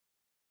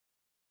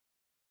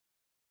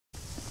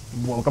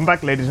Welcome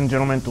back, ladies and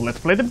gentlemen, to Let's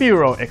Play the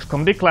Bureau,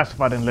 XCOM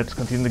Declassified, and let's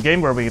continue the game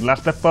where we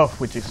last left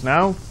off, which is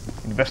now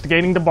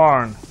investigating the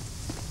barn,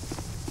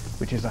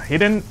 which is a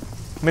hidden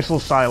missile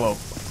silo. But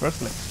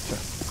first, let's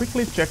just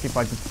quickly check if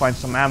I could find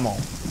some ammo.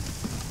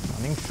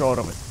 Running short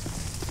of it.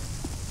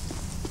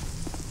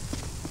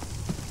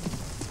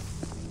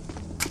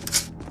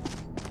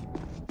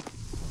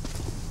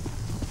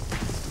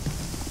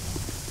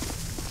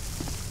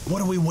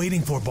 What are we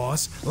waiting for,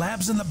 boss?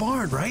 Lab's in the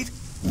barn, right?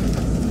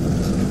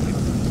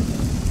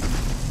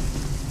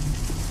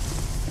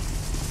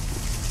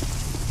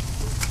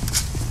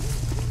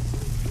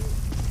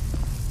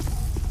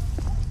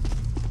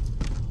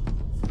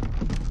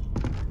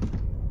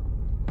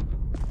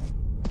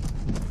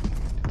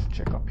 Let's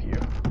check up here.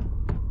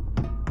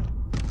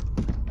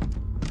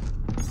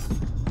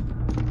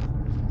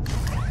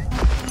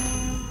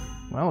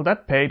 Well,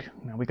 that paid.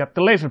 Now we got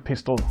the laser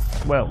pistol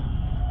as well.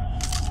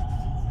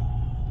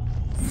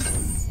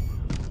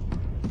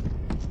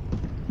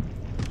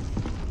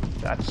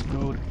 That's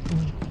good.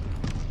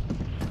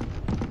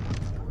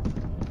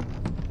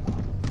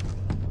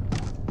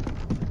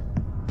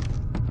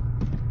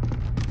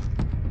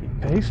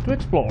 It pays to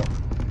explore.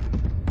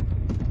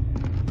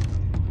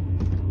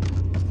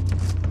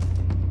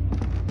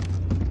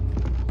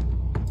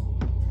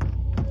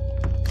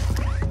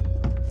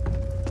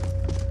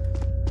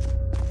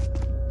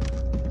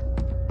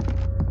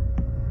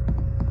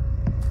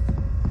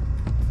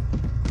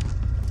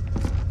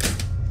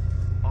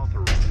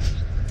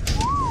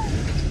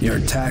 Your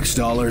tax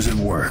dollars at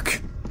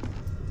work.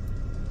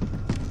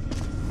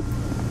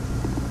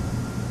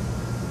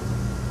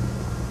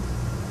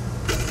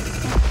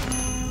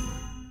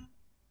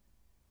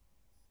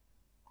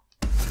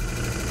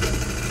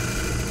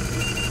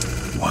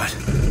 What?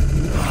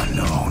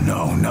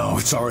 Oh, no,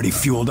 it's already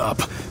fueled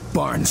up.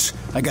 Barnes,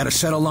 I got a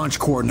set of launch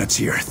coordinates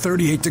here.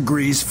 38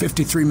 degrees,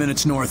 53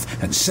 minutes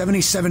north, and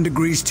 77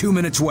 degrees, 2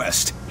 minutes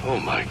west. Oh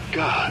my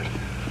God.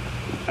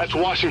 That's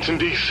Washington,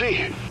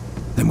 D.C.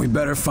 Then we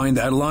better find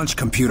that launch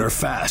computer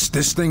fast.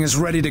 This thing is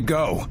ready to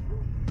go.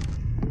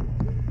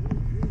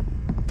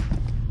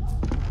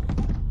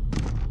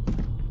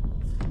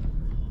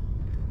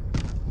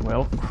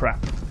 Well, crap.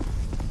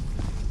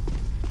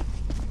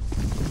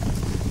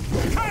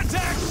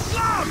 Contact!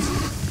 Slobs!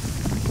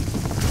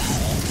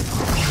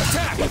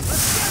 Attack!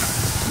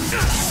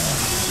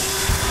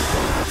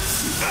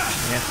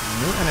 Yes,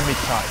 new enemy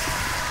type.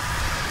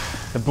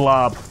 The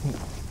blob.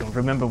 Don't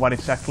remember what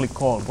it's actually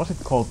called. What's it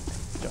called?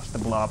 Just the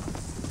blob.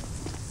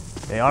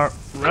 They are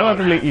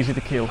relatively easy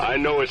to kill. I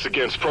know it's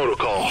against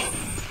protocol,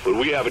 but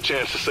we have a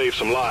chance to save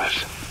some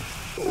lives.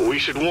 We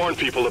should warn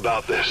people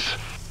about this.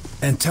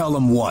 And tell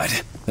them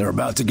what? They're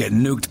about to get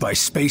nuked by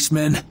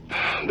spacemen?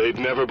 They'd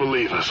never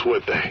believe us,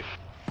 would they?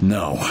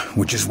 No,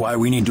 which is why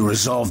we need to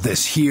resolve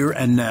this here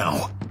and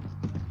now.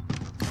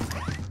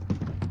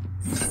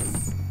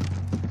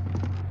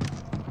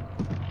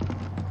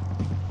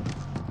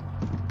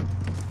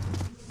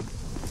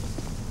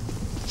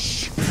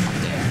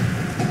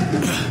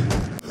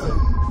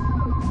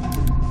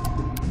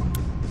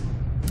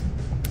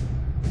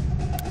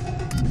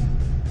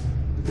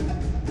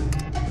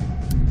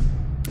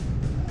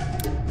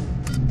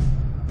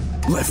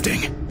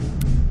 Lifting.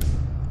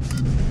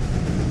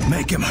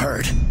 Make him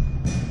hurt.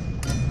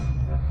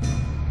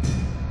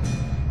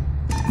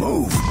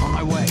 Move. On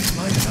my way.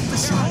 Line up the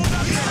shot.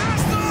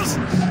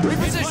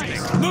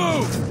 Repositioning.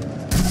 Move.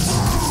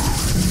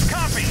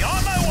 Copy.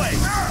 On my way.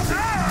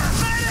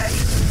 Medic!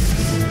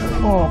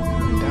 Oh,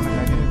 damn it,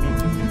 I didn't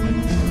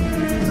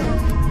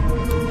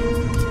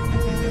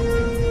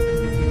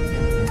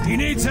mean. He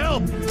needs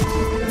help.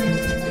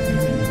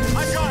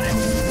 I got it.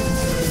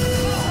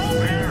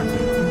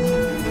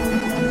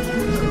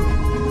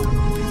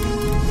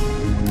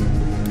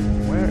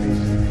 Where is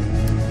he?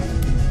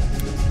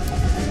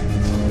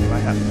 I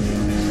have to do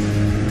this.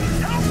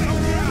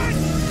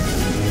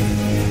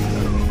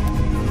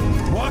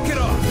 Walk it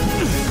off.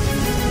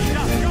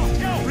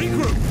 Go.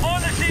 Regroup. On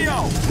the CO.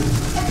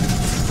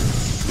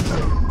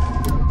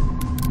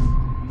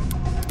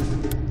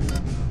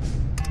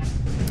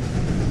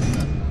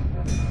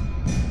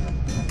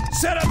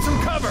 Set up some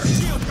cover.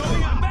 Shield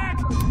going up back.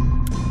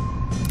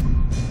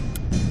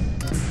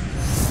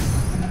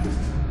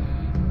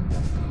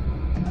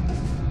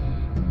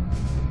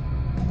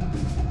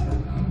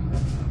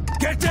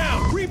 Get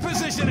down.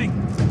 Repositioning.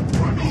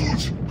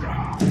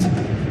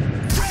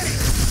 Ready.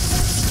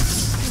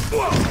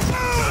 Whoa.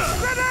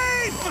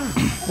 Grenade!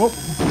 Whoop.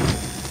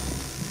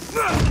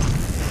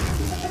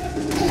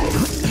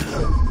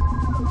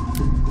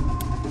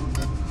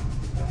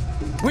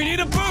 We need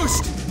a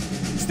boost.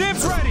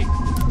 Stamps ready.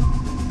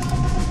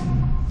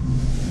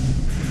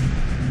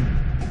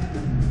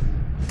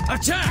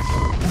 Attack.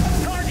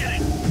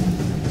 Targeting.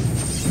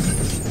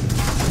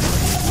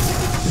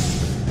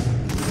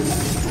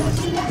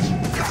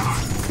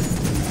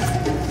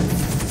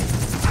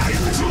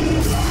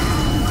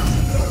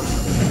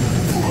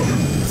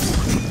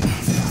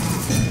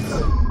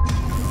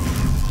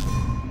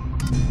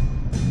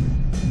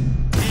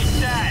 He's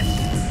dead.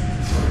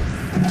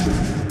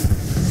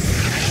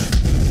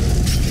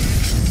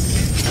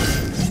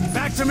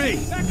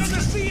 me! Back on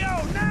the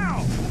CO,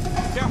 now!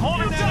 They're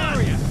holding that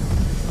area.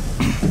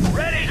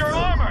 Ready, you're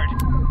armored.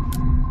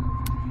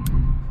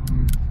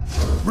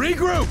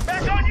 Regroup!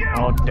 Back on you!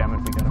 Oh damn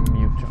it, we got a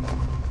mute jump.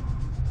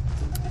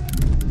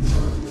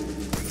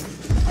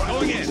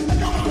 Going in.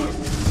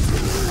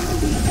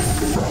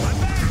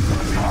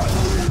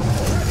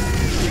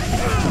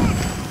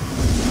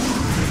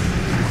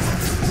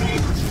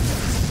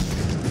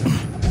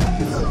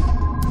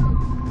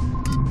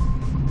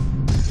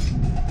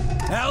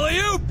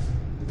 Alley-oop!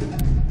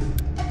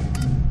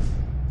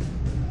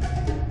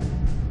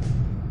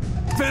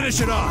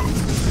 Finish it off!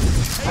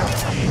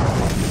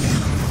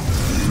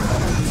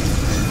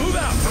 Move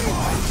out! Come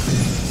on!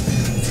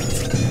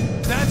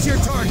 That's your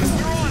target!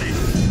 You're on it.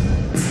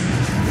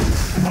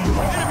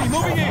 Enemy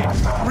moving in.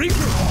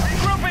 Regroup!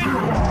 Regrouping.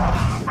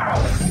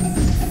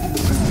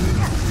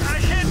 I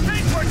can't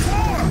think much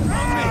more.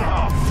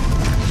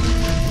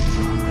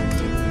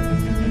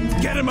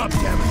 Get him up,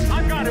 damn it!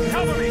 I've got him.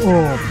 Cover me.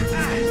 Oh.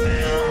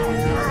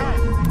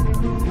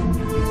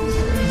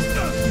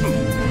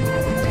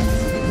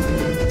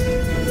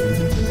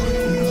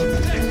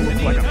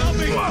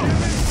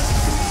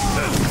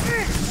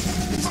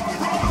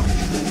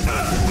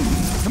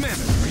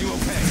 Commander, are you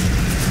okay?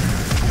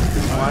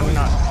 I'm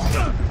not.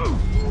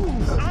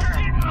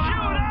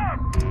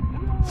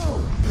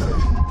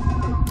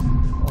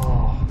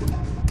 Oh.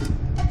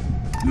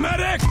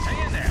 Medic! Hang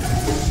in there.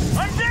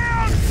 I'm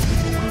down.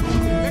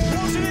 They're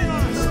closing in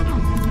on us.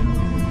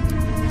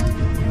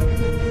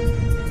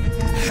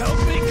 Help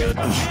me get...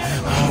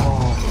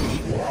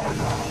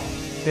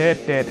 Dead,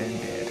 dead, and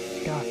dead.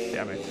 God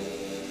damn it.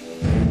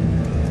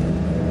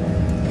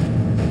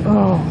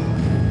 Oh.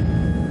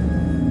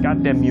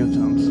 Goddamn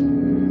mutants.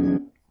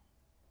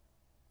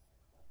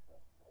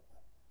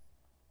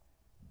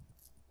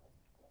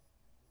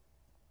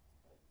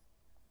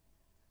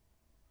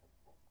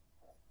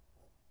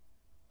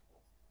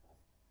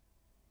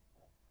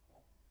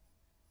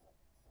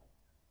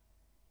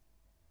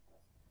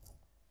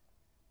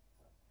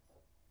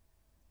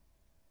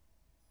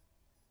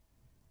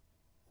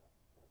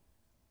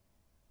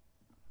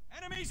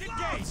 Enemies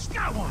engaged.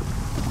 Got one.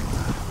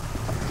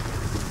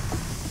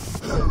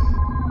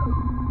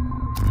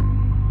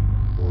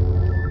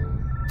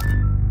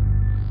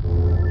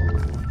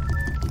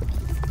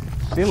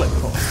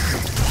 Silicon.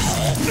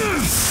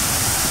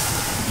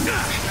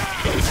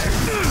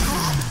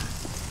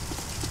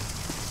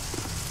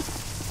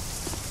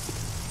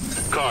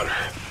 Carter,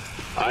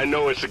 I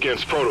know it's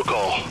against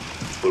protocol,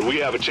 but we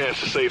have a chance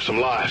to save some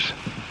lives.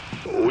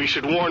 We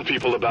should warn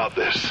people about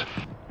this.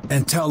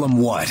 And tell them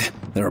what?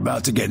 They're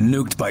about to get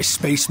nuked by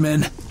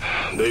spacemen?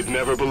 They'd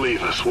never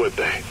believe us, would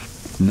they?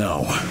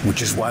 No,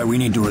 which is why we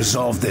need to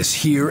resolve this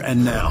here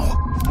and now.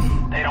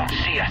 They don't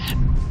see us.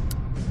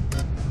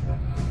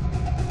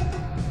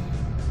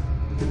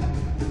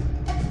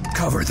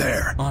 Cover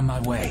there. On my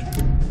way.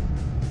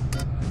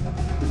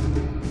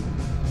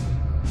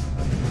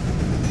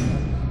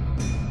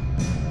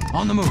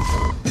 On the move.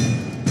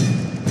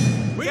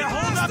 We're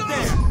Hold up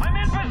there. I'm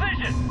in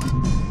position.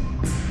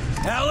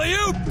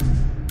 Alley-oop!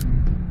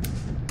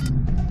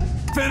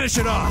 Finish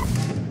it off!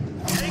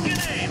 Take an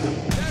aim.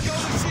 There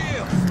goes the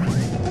shield.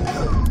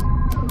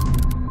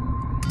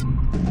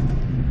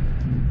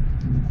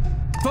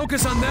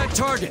 Focus on that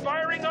target!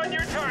 Firing on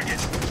your target.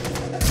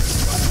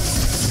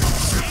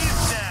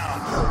 He's down.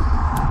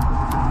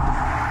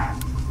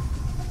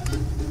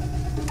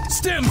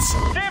 Stims!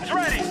 Stim's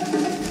ready.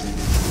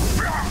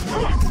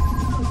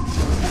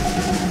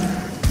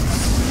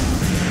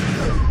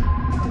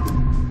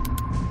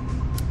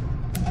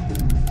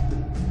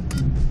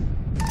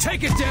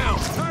 Take it down!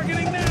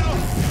 Targeting now!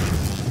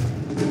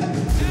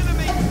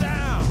 Enemy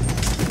down!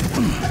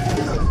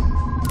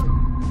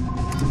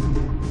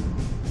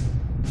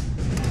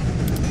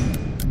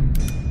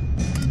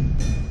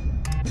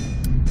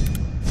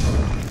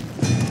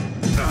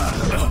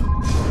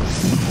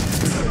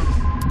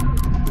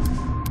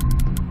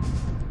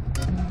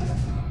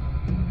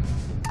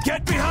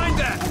 Get behind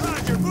that!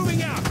 Roger,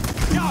 moving out!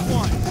 Got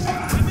one!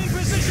 I'm in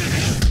position!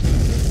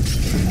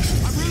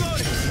 I'm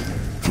reloading!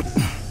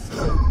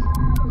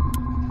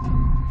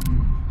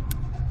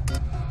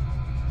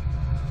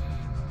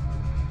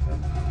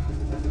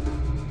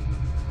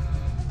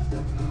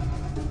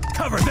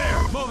 Cover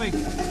there! Moving!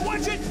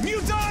 Watch it!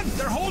 Muton!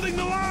 They're holding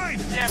the line!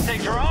 Damn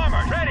things are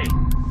armored. Ready.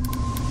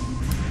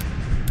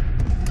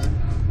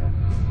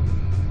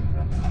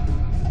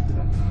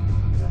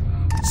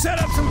 Set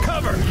up some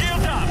cover!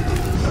 Shield up.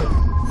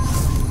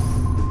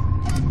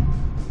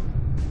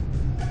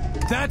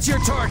 That's your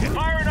target!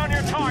 Firing on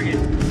your target.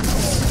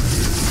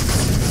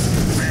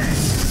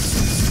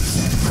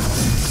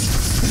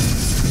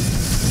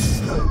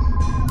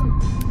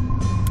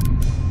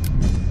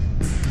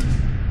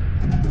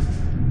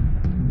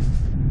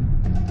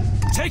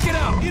 Take it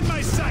out! In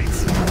my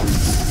sights!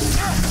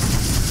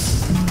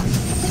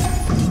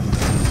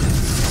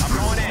 I'm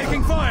going in.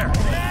 Taking fire!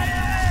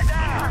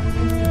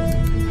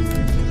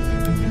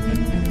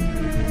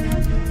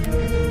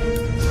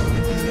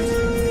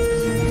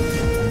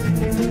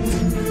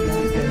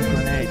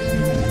 Grenade.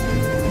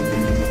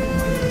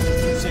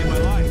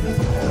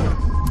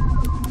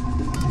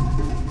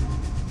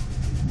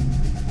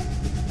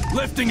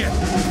 Lifting it!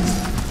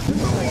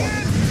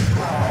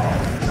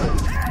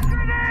 Hand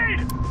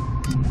grenade!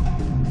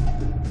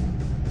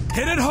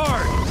 Hit it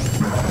hard!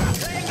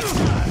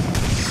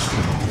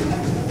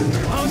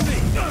 On me!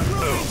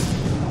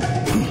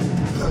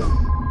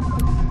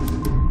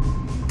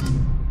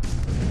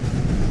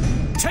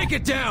 Take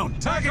it down!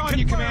 Target on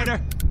you,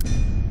 Commander.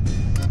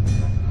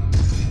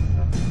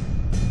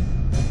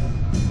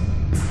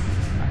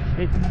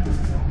 Hey.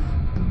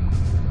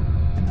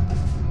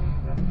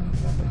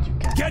 But you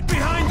can't. Get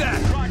behind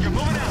that! Roger,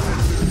 moving out.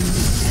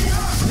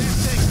 Damn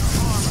thing,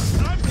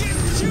 armor. I'm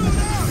getting chewed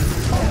up.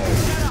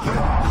 Get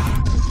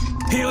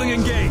up. Healing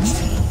engaged.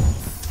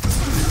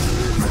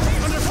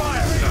 Under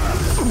fire!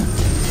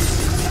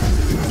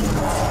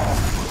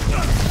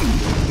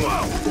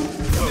 Whoa!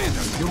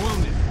 Commander, you're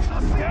wounded.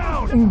 I'm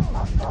down!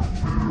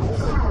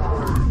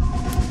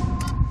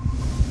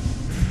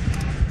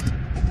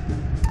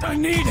 I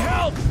need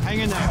help! Hang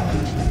in there.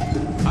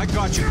 I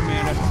got you,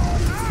 Commander.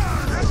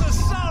 That's a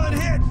solid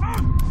hit.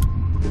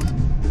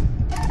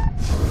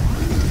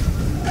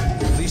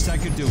 Least I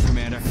could do,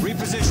 Commander.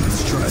 Reposition.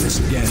 Let's try this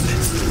again.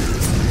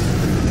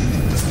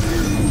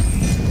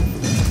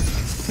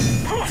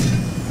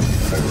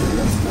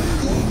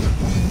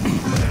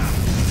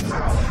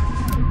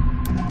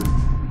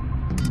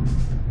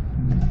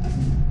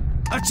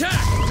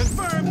 Attack!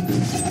 Confirmed.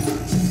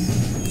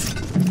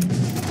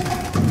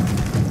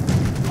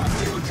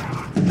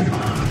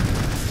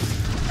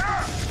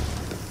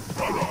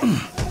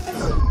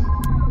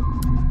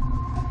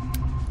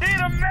 Need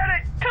a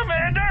medic,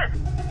 Commander!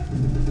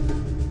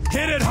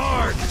 Hit it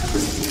hard!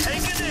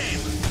 Take a name!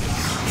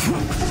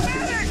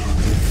 Medic!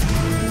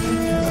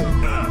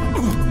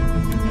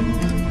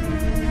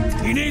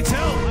 He needs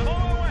help! I'm on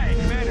my way!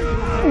 Commander.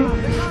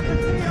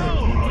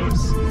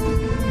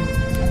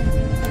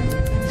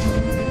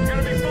 You're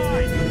gonna be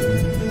fine!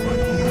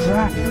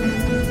 Zach.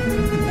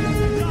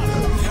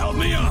 Help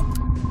me up!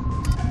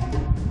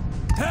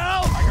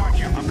 Help! I got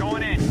you. I'm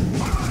going in.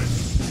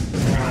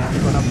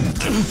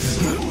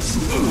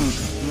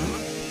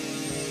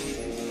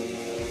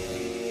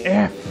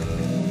 F.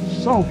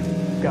 So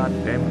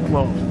goddamn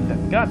close.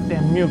 That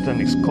goddamn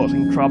mutant is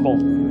causing trouble.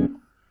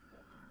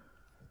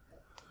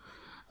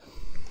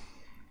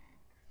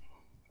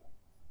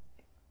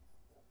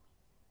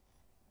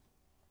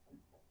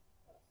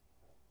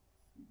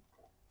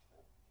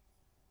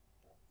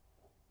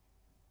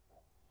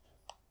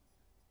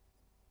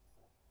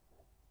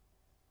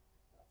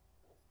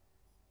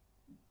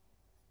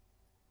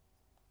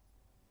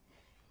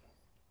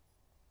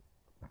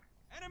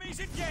 Enemies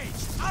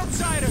engaged.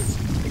 Outsiders.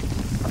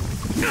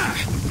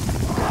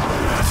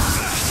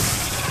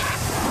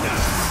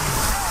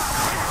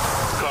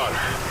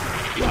 Carter,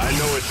 I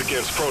know it's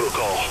against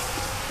protocol,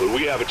 but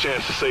we have a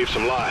chance to save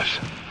some lives.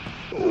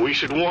 We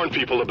should warn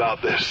people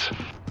about this.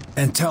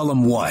 And tell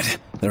them what?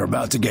 They're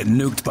about to get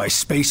nuked by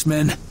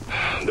spacemen?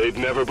 They'd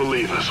never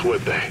believe us,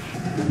 would they?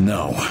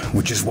 No,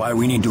 which is why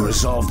we need to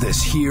resolve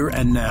this here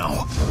and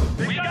now.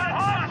 We got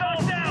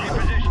hostiles down!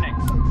 Repositioning.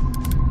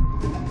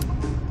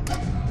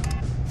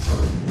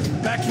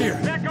 Back here!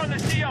 Back on the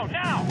CO,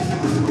 now!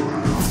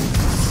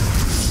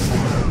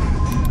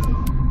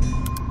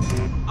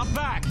 I'm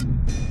back.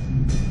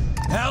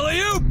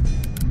 Alley-oop!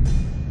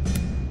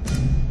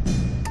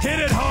 Hit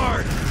it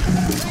hard!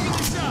 Taking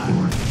the shot.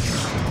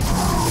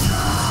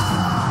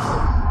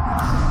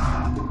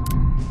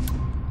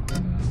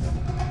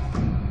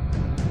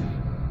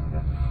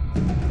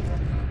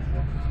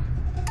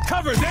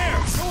 Cover there!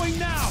 Going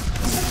now.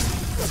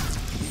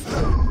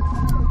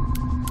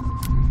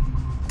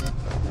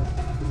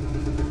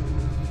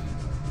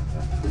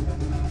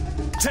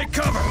 Take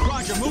cover!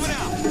 Roger, moving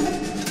out.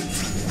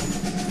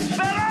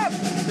 Set up!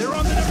 They're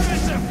on the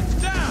defensive.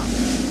 Down.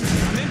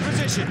 I'm in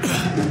position.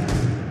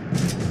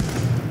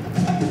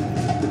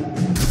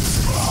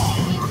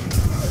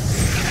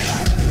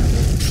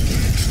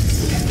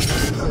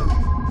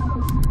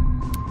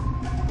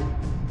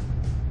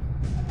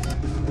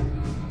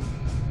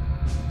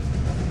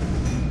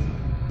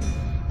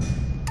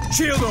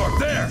 Shield orb,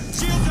 there!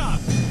 Shields up.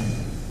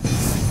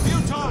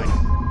 Field tied.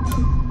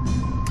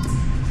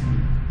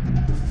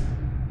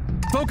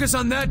 Focus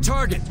on that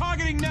target!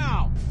 Targeting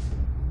now.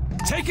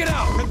 Take it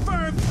out!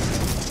 Confirmed.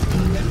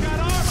 They've got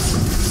armor.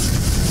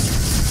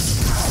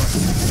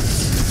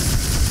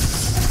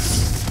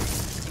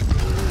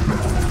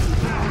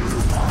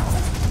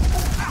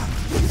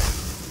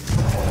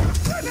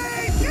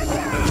 Grenade! Get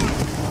down!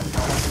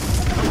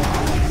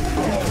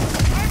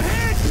 I'm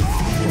hit!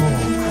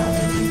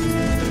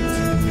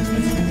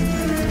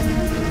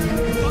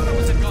 Thought it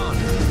was a gun.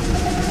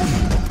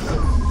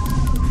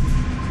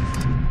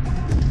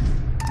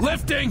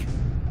 Lifting!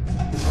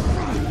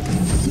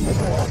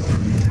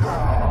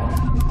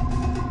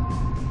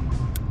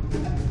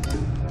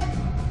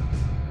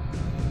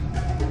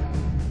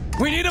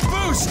 We need a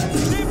boost!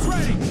 Team's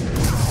ready.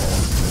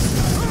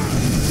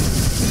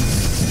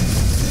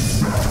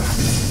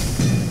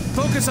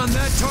 Focus on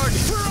that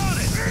target! We're on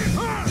it.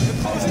 They're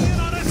closing in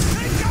on us.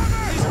 Take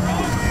cover. These are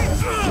on me.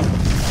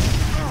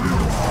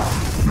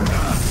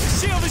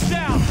 Shield is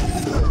down.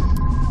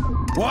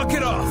 Walk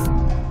it off.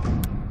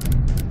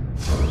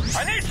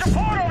 I need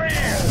support over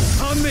here!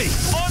 On me.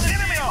 On the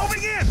enemy!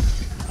 Moving in!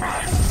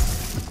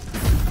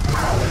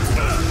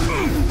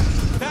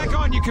 Back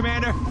on you,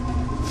 Commander.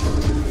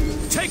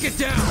 Take it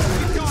down.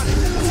 We've got it.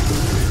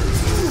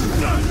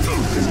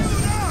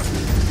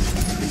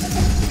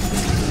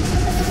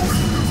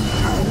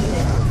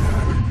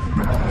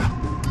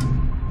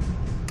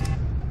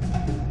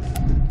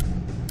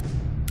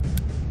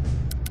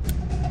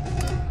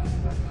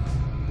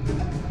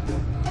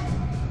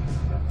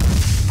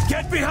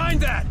 Get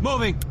behind that.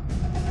 Moving.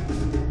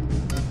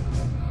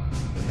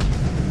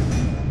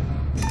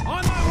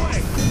 On my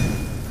way.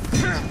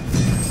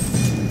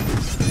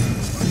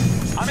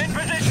 I'm in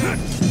position!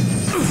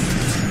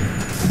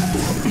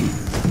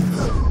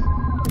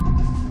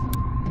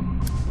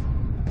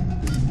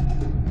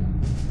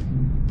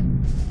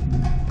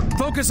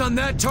 Focus on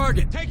that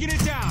target. Taking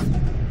it down.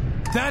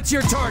 That's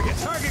your target.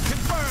 Target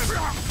confirmed.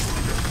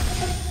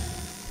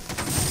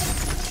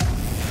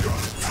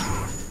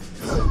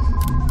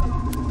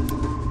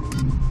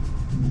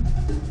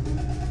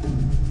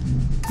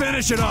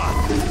 Finish it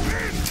off.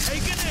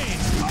 Take it in.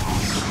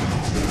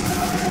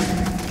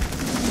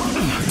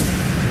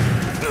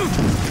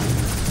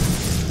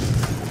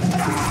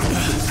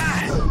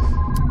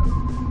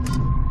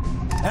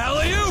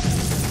 Alley-oop.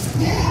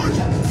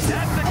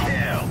 That's the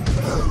kill!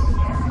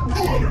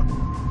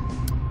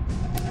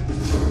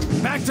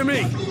 Back to me.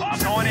 I'm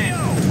going in!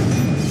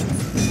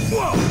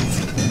 Whoa.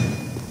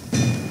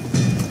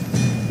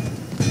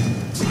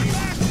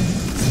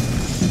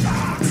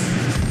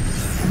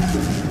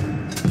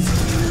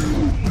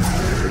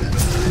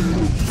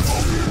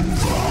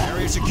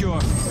 Area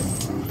secure.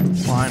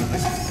 Finally.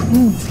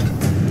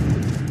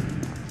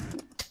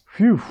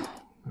 Phew.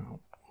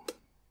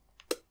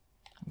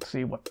 Let's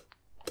see what.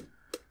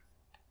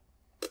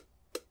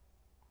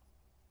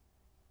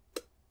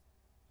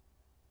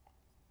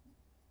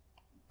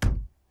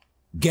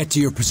 Get to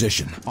your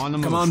position. On the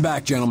move. Come on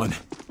back, gentlemen.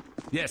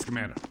 Yes,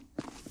 Commander.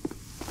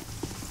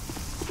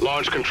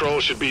 Launch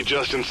control should be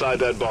just inside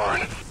that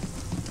barn.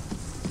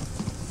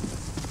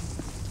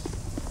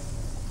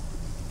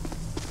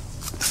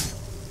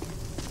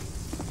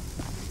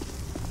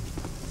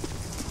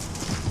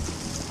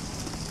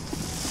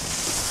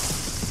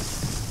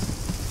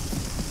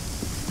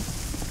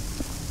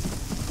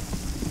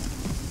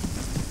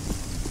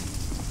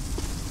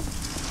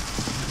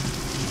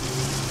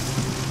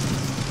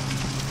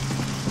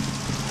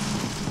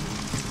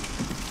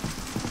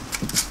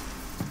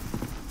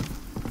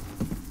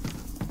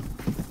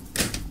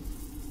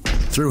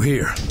 Through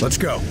here. Let's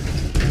go.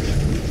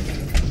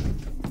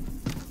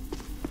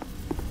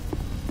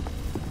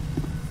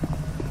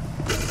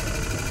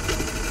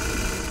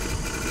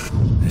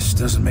 This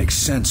doesn't make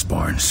sense,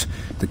 Barnes.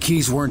 The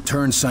keys weren't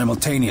turned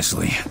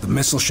simultaneously. The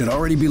missile should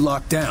already be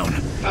locked down.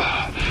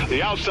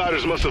 The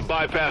outsiders must have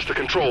bypassed the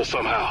control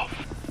somehow.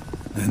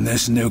 And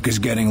this nuke is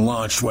getting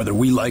launched whether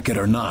we like it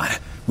or not.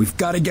 We've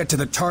got to get to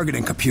the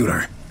targeting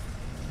computer.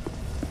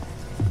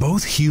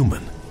 Both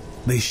human.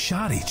 They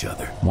shot each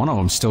other. One of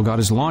them still got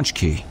his launch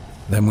key.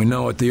 Then we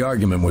know what the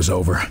argument was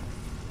over.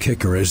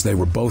 Kicker is they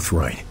were both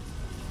right.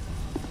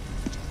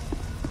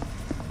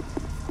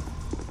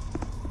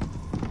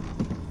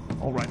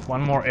 Alright,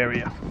 one more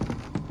area.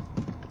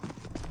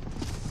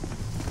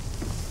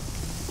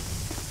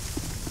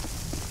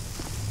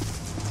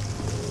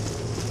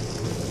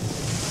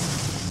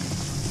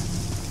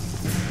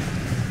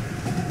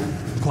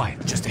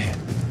 Quiet, just ahead.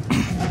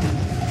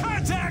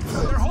 Contact!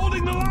 They're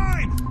holding the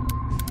line!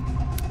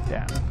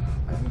 Damn,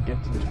 I didn't get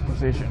into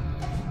position.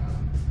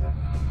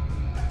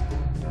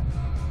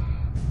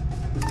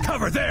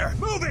 Cover there!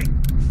 Moving!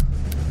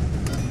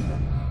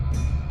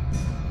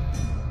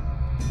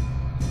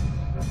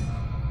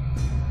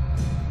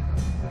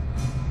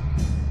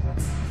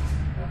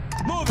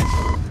 Moving!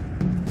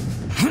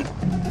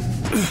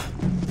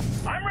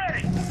 I'm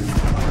ready!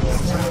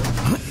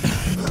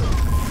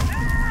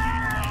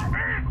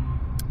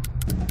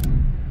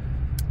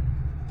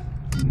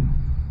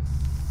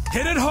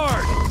 Hit it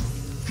hard!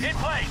 In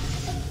place!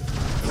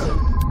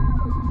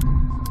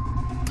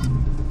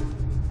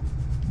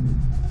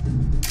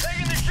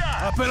 Taking the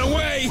shot! Up and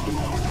away!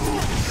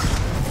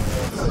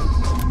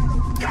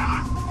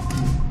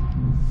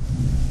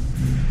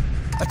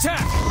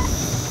 Attack!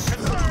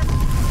 Confirmed!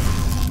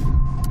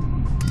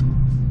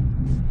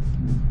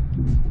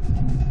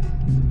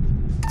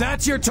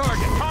 That's your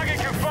target! Target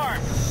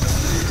confirmed!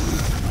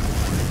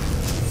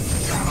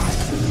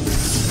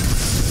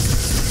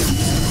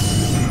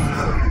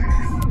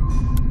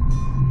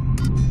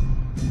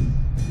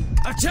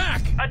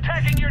 Attack!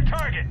 Attacking your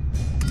target!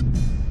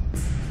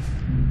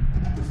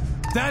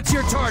 That's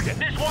your target!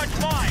 This one's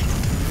mine!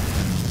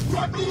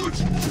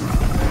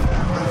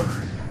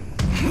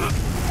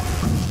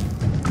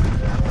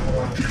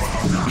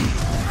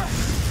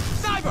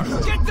 Sniper,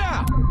 get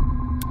down!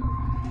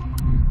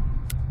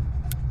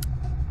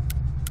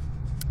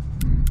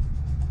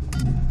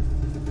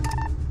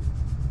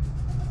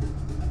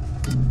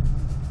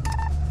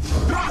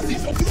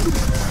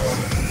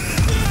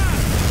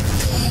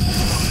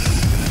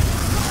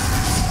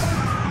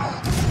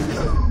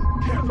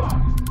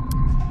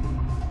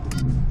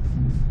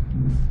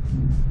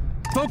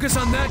 Focus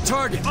on that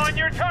target. On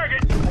your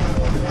target!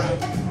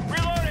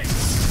 Reloading!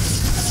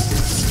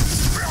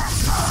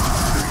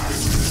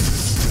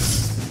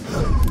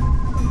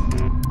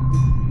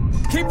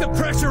 Keep the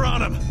pressure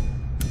on him.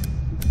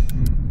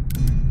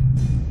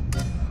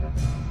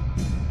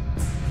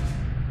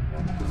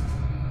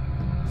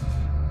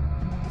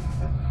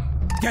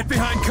 Get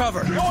behind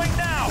cover. Going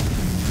now!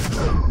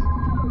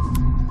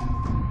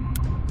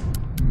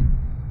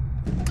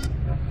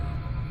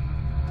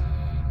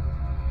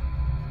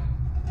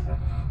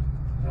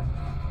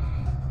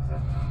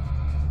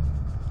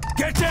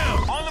 Get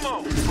down! On the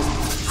move!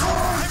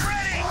 I'm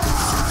ready!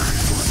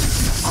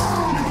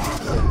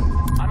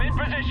 I'm in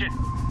position!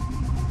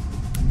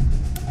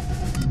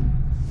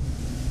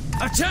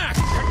 Attack!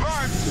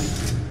 Confirmed!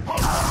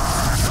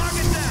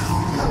 Target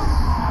down!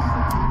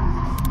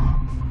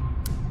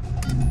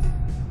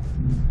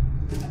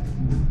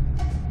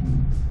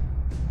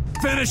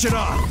 Finish it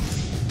off!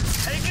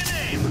 Take an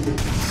aim!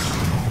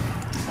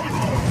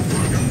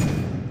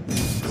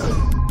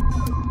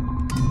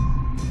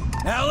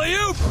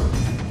 Alley-oop!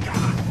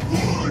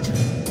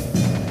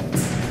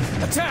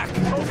 Attack!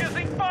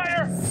 Focusing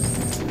fire!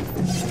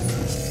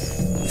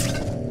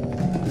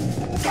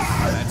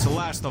 That's the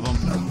last of them.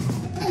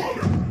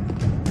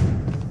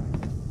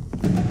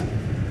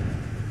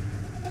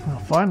 Well,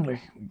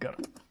 finally, we got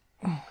it.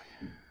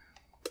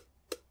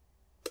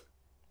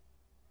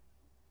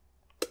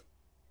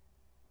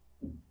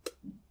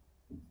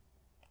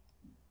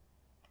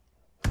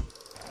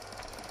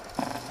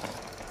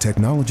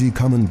 Technology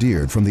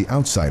commandeered from the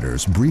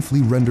outsiders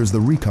briefly renders the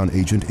recon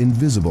agent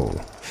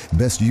invisible.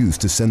 Best used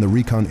to send the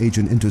recon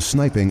agent into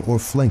sniping or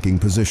flanking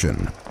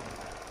position.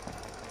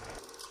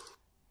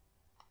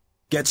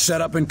 Get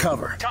set up and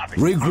cover. Copy.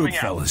 Regroup, Moving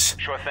out. fellas.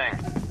 Sure thing.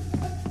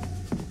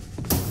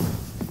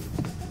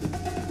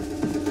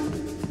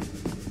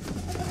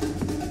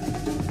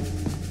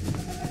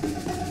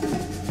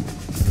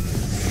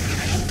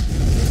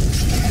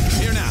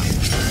 Here now.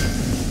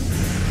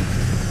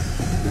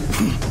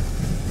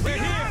 We're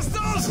here!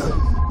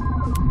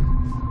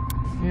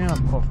 Yeah,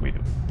 of course we do.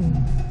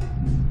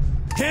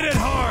 Hit it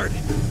hard!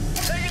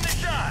 Taking the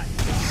shot!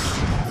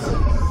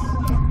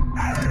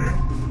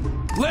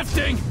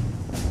 Lifting!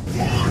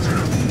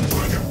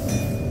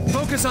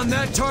 Focus on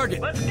that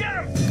target. Let's get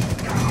him!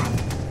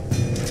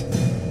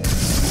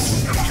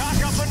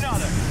 Chalk up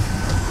another!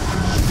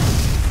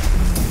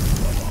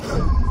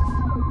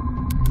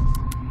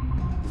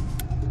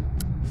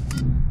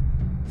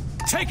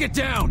 Take it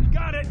down!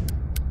 Got it!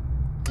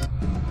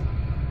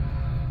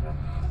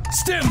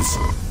 Stims!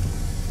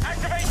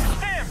 Activate the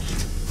stims!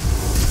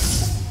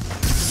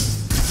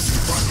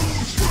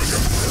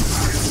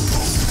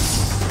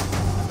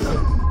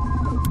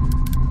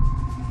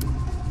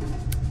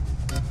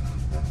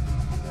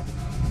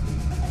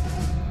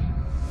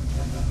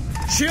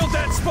 Shield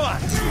that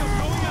spot!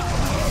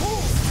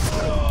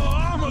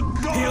 I'm a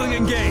god! Healing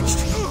engaged.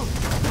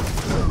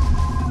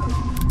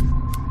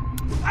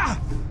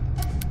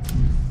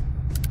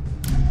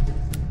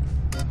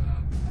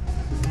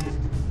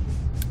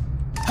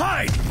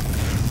 Hide!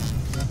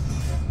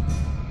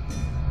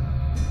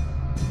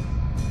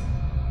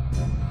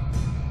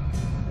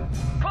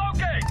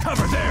 Cloaking!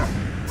 Cover there!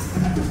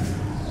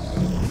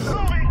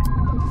 Moving!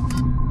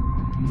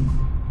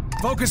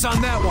 Focus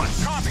on that one.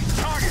 Copy!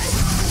 Target!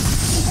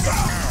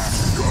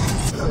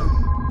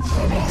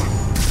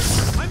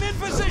 I'm in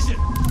position!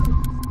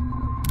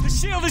 The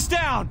shield is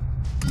down!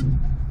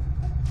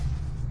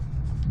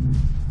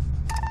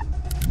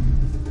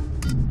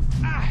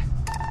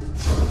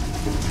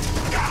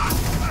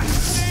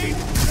 Need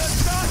the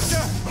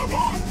doctor!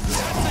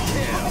 That's a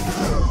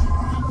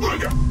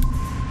kill!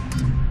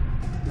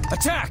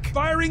 Attack!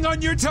 Firing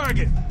on your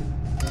target!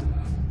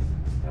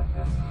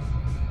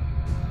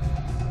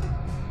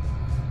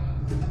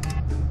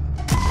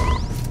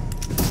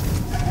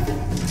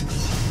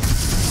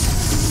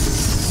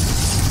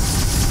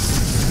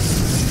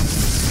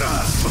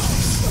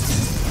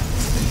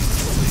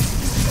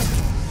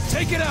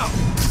 Take it out!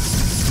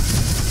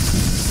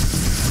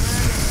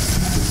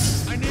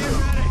 I need a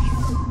medic!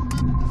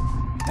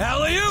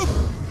 Alley-oop!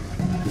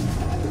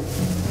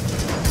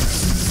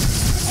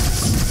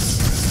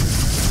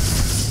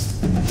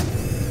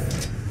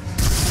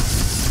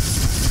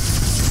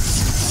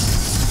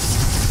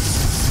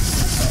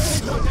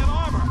 Don't have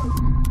armor!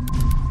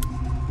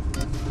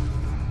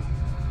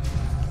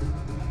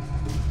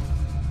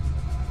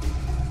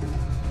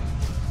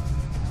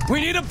 We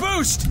need a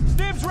boost!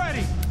 Stim's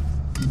ready!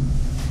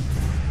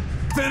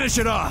 Finish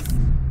it off! Take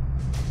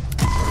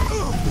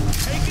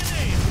an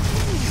aim!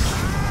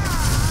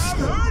 I'm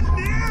hurting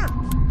here!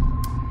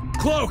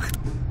 Cloak!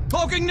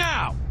 Cloaking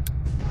now!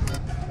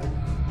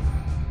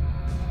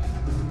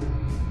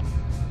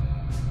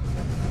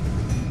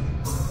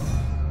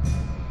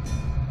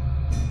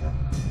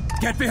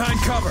 Get behind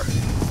cover!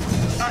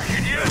 I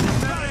can use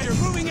it! You're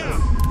moving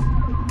out!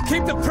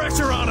 Keep the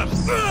pressure on him!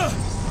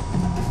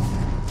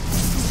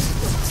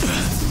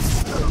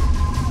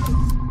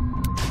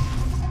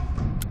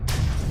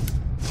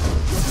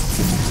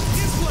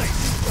 In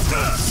place!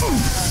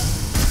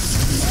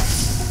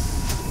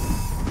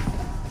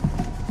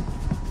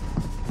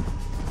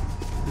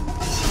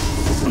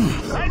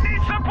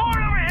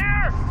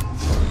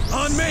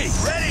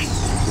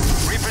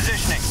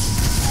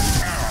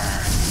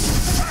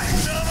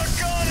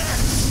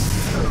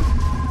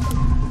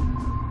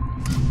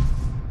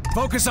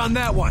 Focus on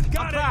that one.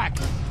 Got back.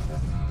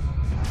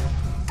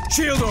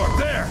 Shield orb,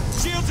 there.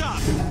 Shields up.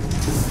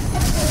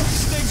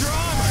 Things are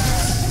armored.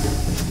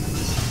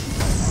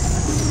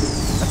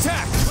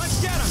 Attack.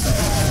 Let's get him.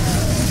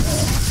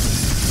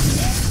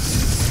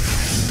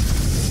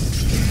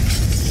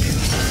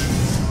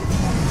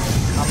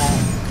 Come on.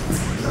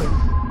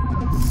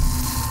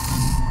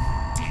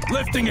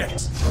 Lifting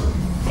it.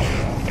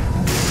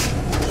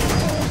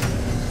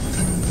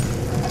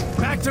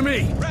 Back to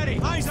me. Ready.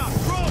 Eyes up.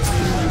 Roll. The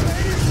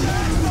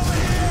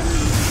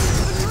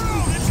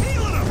drone. It's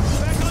healing him.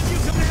 Back on you,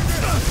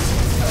 Commander.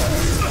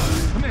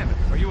 Commander,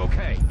 are you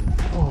okay?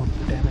 Oh,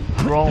 damn it.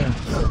 Drones.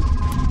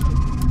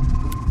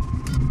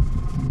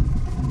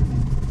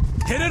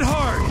 Hit it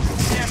hard.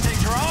 Damn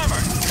things are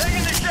armored.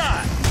 Taking the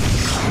shot.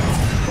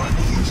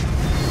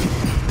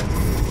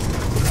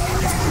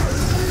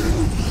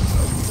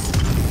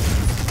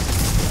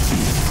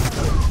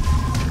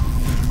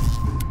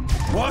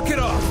 Walk it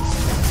off.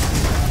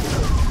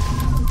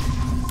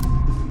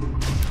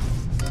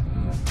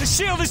 The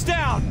shield is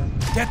down.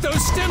 Get those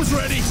stims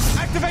ready.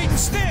 Activating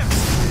stims.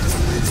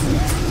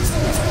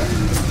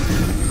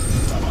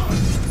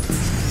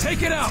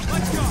 Take it out.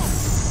 Let's go.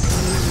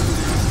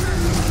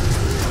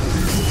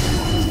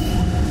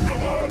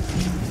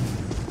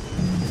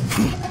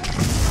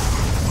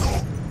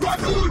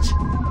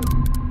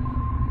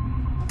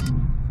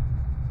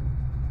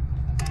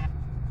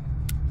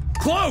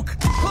 Cloak.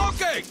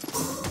 Cloaking.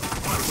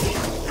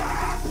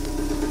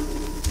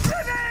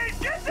 Grenade!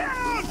 Get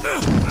down!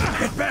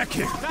 Get back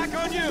here. Back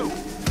on you.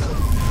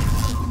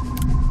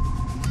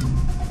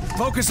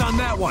 Focus on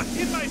that one.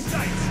 In my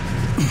sights.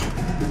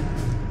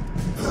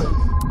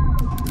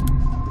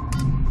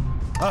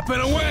 Up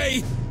and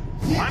away.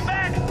 I'm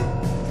back!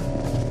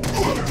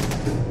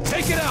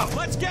 Take it out.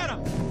 Let's get him.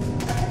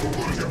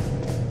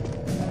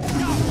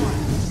 Got one.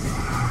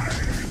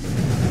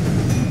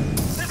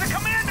 There's a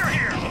commander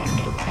here!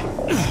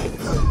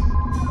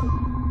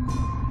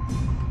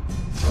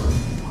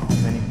 How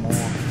many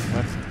more?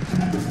 Let's...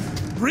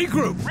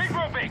 Regroup.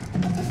 Regrouping!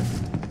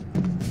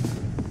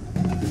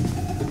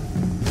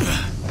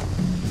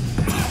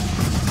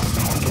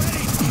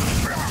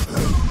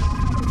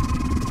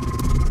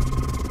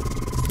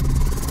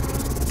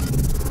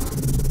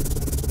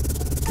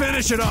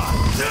 Finish it off.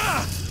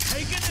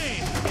 Take a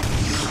aim.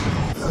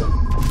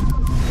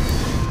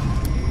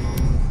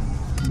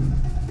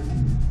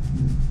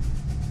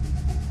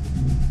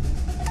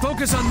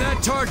 Focus on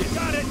that target.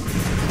 Got it.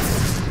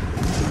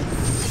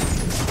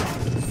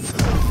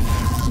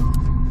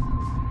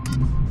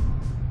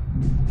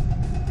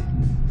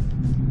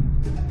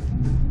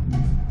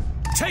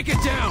 Take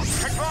it down.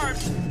 Confirmed!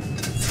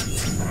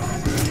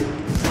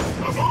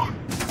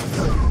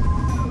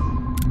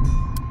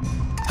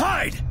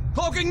 Hide.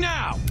 Cloaking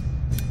now.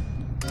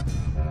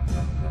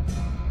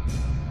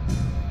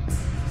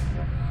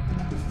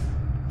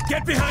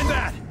 Get behind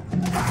that.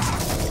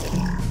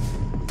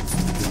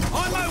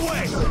 On my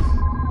way.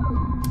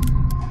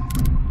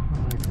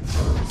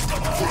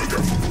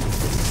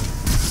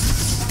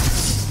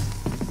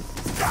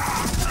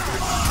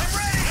 I'm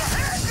ready!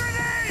 Hand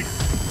grenade!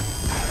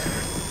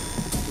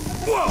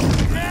 Whoa.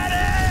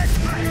 Medic!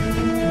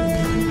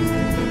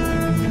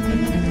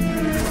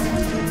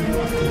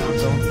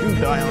 Don't you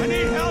die I on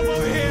need help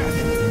over here.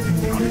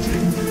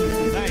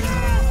 Thanks.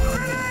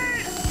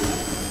 Grenade!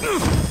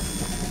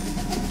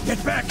 Get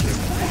back here.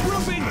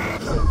 Grouping.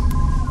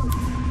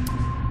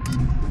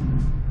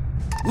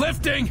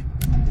 Lifting.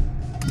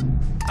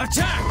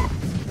 Attack.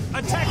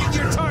 Attacking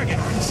your target.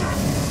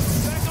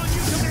 Back on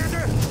you,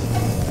 Commander.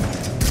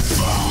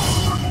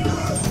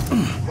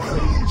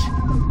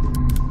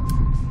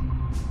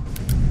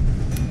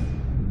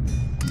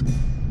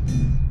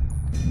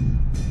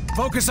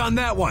 Focus on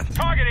that one.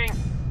 Targeting!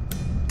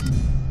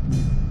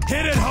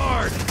 Hit it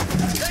hard.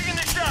 Taking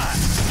the shot!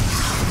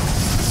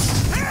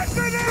 Hand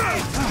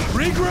grenade!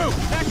 Regroup.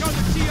 Back on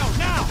the CO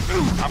now.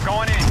 I'm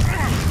going in.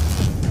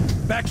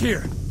 Back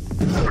here.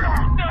 I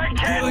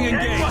can't Feeling take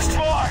engaged. much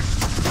more!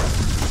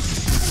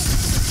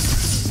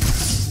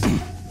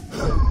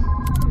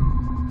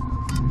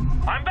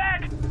 I'm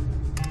back!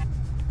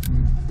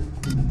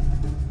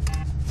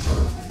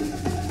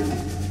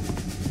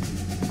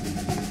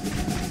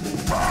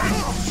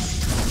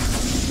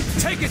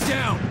 Take it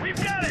down. We've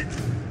got it!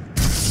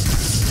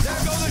 There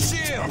go the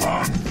shield.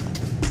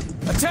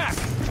 Attack.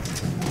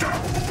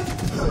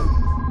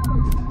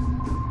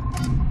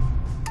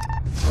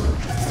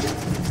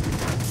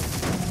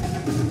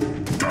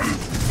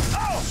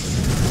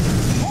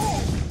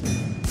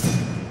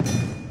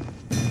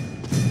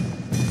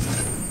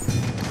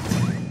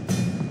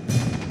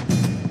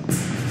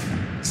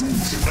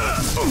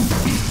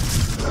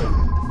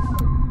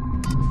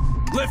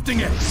 Lifting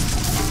it.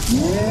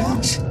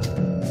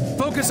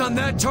 Focus on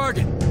that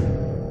target.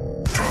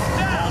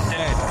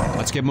 Ed,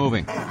 let's get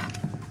moving.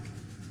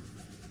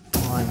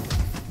 Fine.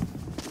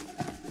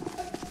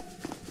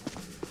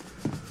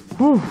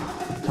 Whew,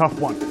 tough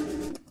one.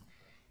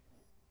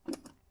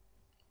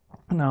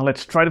 Now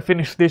let's try to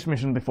finish this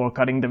mission before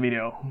cutting the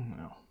video.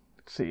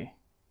 Let's see.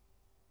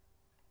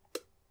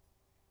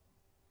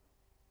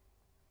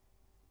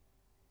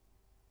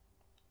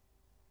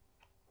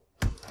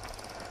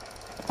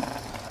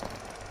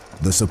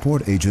 The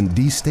support agent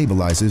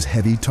destabilizes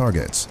heavy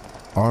targets.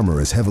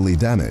 Armor is heavily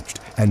damaged,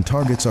 and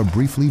targets are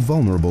briefly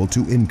vulnerable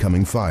to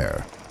incoming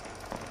fire.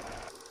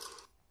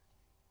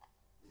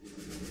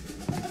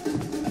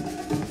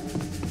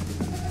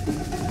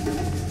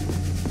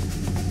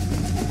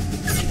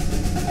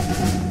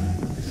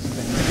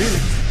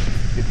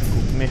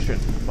 Mission,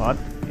 but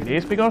it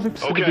is because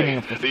it's the beginning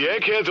of the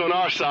eggheads on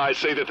our side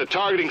say that the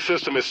targeting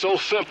system is so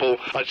simple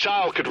a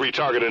child could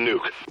retarget a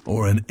nuke.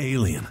 Or an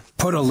alien.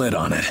 Put a lid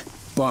on it.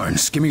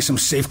 Barnes, give me some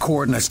safe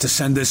coordinates to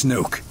send this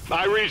nuke.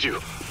 I read you.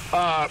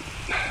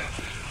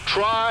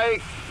 Try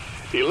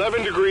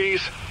 11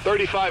 degrees,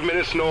 35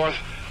 minutes north,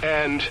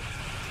 and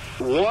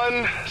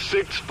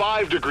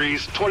 165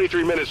 degrees,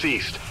 23 minutes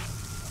east.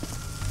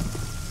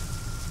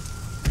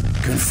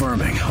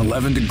 Confirming.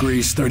 11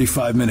 degrees,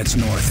 35 minutes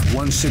north.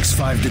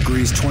 165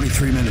 degrees,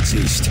 23 minutes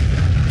east.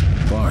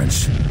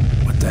 Barnes,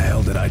 what the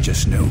hell did I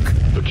just nuke?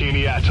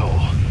 Bikini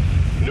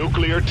Atoll.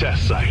 Nuclear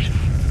test site.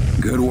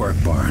 Good work,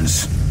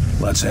 Barnes.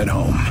 Let's head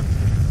home.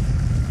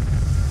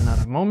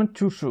 Not a moment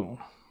too soon.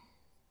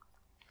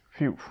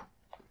 Phew.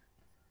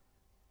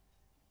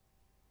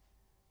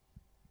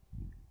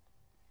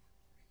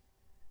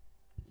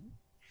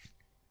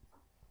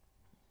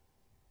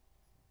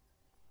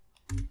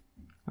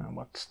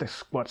 What's the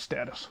squad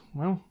status?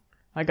 Well,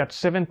 I got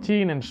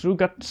 17 and Sue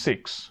got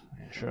 6.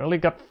 And Shirley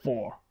got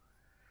 4.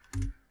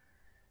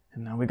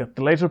 And now we got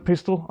the laser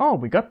pistol. Oh,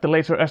 we got the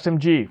laser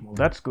SMG. Well,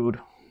 that's good.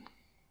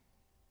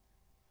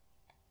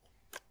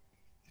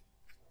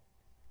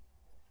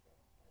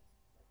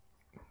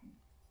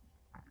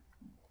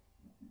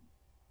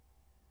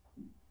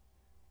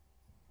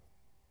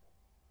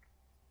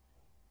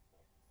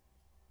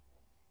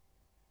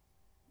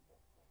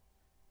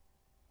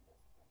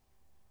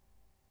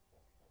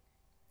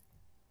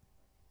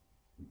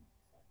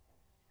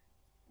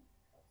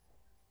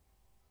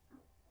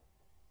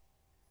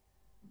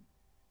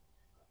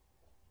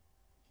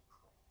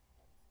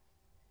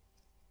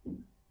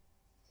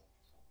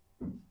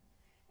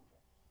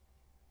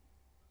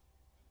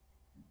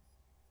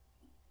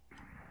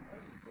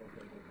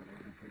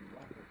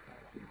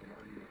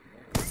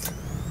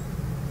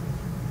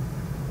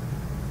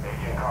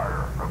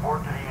 Carter,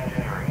 report to the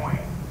engineering wing.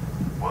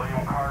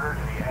 William Carter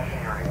to the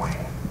engineering wing.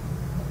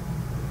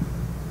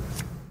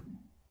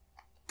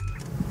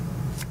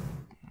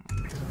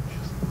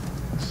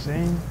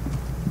 Same.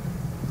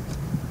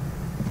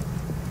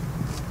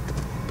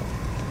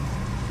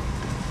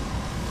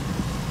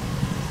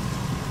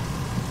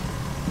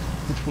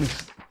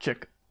 Please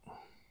check.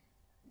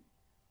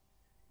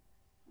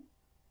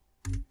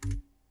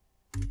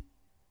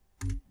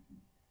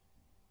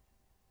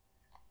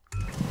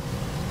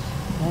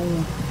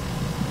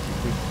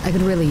 I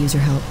could really use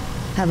your help.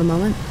 Have a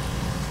moment?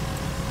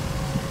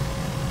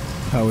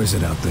 How is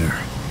it out there?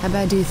 How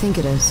bad do you think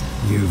it is?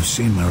 You've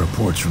seen my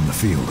reports from the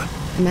field.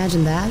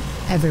 Imagine that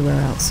everywhere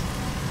else.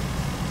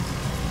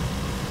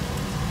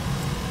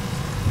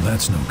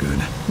 That's no good.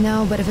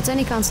 No, but if it's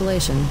any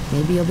consolation,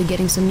 maybe you'll be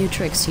getting some new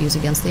tricks to use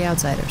against the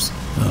outsiders.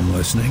 I'm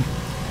listening.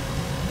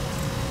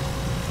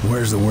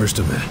 Where's the worst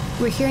of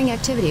it? We're hearing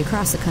activity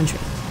across the country.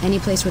 Any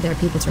place where there are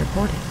people to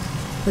report it.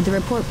 But the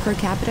report per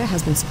capita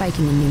has been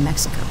spiking in New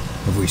Mexico.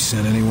 Have we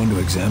sent anyone to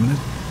examine it?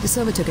 De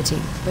Silva took a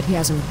team, but he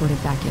hasn't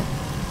reported back yet.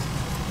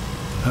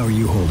 How are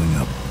you holding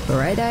up?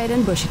 Bright-eyed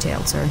and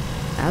bushy-tailed, sir.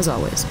 As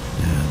always.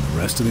 And the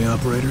rest of the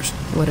operators?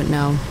 Wouldn't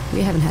know.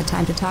 We haven't had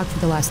time to talk for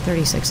the last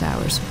 36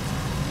 hours.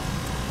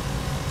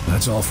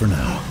 That's all for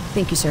now.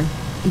 Thank you, sir.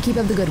 And keep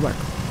up the good work.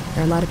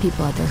 There are a lot of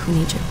people out there who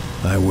need you.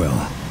 I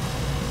will.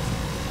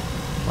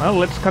 Well,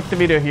 let's cut the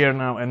video here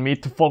now and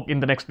meet the folk in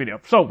the next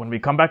video. So, when we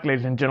come back,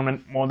 ladies and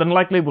gentlemen, more than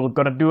likely we're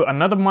gonna do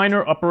another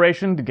minor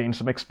operation to gain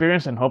some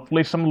experience and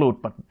hopefully some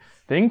loot. But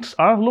things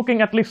are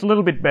looking at least a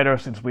little bit better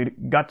since we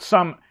got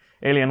some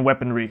alien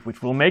weaponry,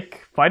 which will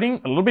make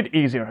fighting a little bit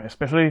easier,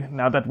 especially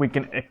now that we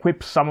can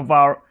equip some of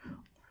our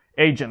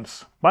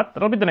agents. But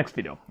that'll be the next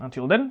video.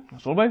 Until then,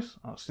 as always,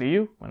 I'll see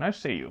you when I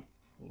see you.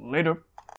 Later.